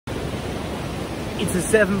It's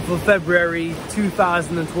the 7th of February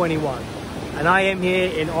 2021 and I am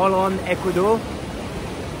here in Olon, Ecuador,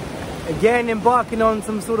 again embarking on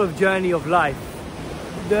some sort of journey of life.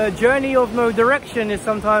 The journey of no direction is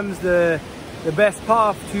sometimes the best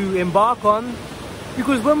path to embark on,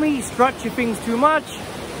 because when we structure things too much,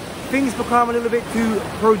 things become a little bit too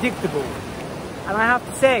predictable. And I have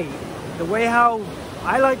to say, the way how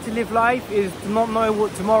I like to live life is to not know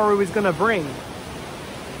what tomorrow is going to bring.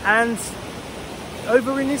 And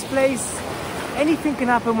over in this place, anything can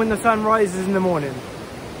happen when the sun rises in the morning.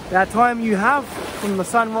 That time you have from the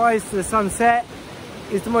sunrise to the sunset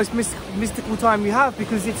is the most mystical time you have,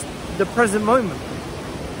 because it's the present moment.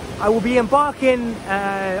 I will be embarking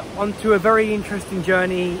onto a very interesting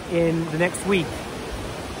journey in the next week.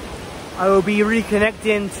 I will be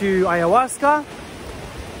reconnecting to Ayahuasca,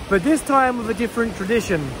 but this time with a different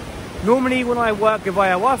tradition. Normally when I work with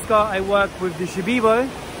Ayahuasca, I work with the Shibibo.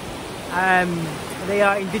 They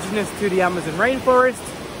are indigenous to the Amazon rainforest,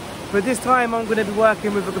 but this time I'm going to be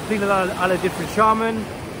working with a completely other different shaman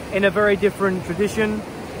in a very different tradition,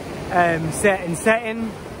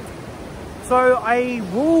 setting. So I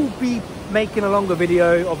will be making a longer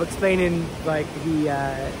video of explaining like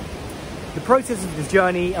the process of this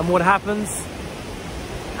journey and what happens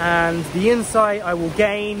and the insight I will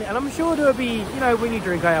gain. And I'm sure there will be, you know, when you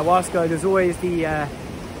drink ayahuasca, there's always the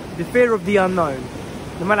fear of the unknown.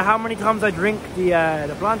 No matter how many times I drink the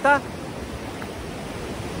planta,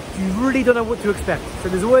 you really don't know what to expect. So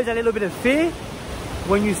there's always a little bit of fear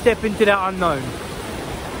when you step into that unknown.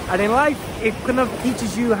 And in life, it kind of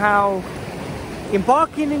teaches you how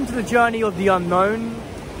embarking into the journey of the unknown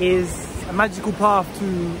is a magical path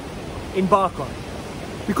to embark on.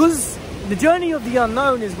 Because the journey of the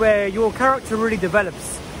unknown is where your character really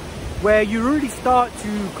develops, where you really start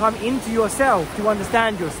to come into yourself, to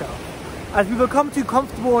understand yourself. As we become too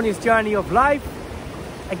comfortable on this journey of life,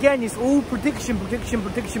 again, it's all prediction.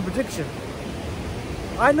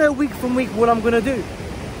 I know week from week what I'm going to do.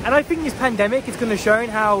 And I think this pandemic is going to show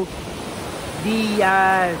how the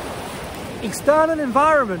external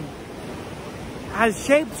environment has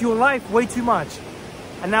shaped your life way too much.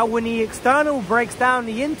 And now when the external breaks down,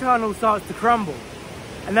 the internal starts to crumble.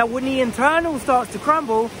 And now when the internal starts to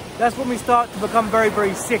crumble, that's when we start to become very,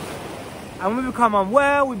 very sick. And when we become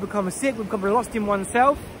unwell, we become sick, we become lost in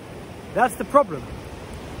oneself. That's the problem.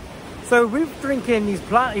 So with drinking these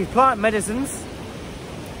plant medicines,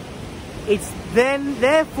 it's then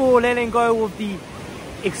therefore letting go of the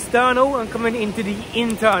external and coming into the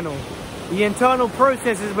internal. The internal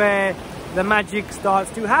process is where the magic starts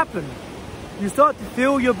to happen. You start to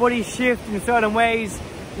feel your body shift in certain ways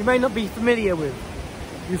you may not be familiar with.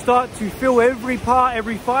 You start to feel every part,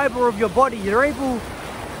 every fiber of your body. You're able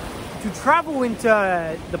to travel into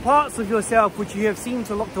the parts of yourself which you have seemed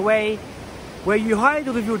to locked away, where you hide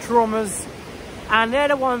all of your traumas, and they're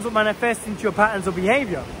the ones that manifest into your patterns of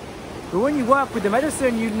behavior. But when you work with the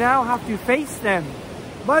medicine, you now have to face them.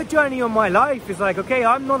 My journey on my life is like, okay,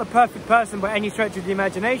 I'm not a perfect person by any stretch of the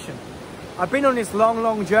imagination. I've been on this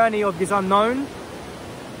long journey of this unknown,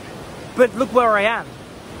 but look where I am.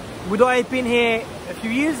 Would I have been here a few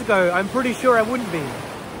years ago? I'm pretty sure I wouldn't be.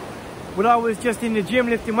 When I was just in the gym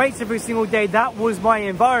lifting weights every single day, that was my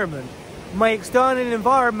environment. My external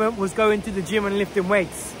environment was going to the gym and lifting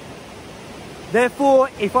weights. Therefore,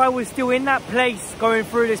 if I was still in that place going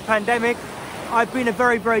through this pandemic, I'd be in a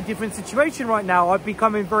very, very different situation right now. I'd be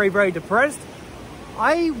becoming very, very depressed.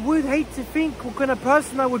 I would hate to think what kind of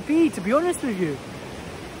person I would be, to be honest with you.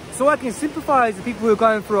 So I can sympathize with people who are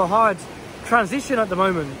going through a hard transition at the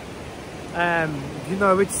moment. You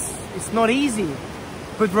know, it's not easy.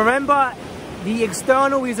 But remember, the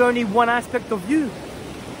external is only one aspect of you.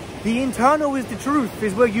 The internal is the truth,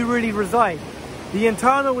 is where you really reside. The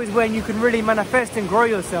internal is when you can really manifest and grow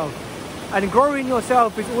yourself. And growing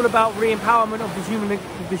yourself is all about re-empowerment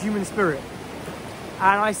of the human spirit.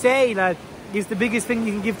 And I say that it's the biggest thing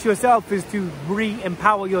you can give to yourself is to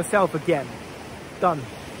re-empower yourself again. Done.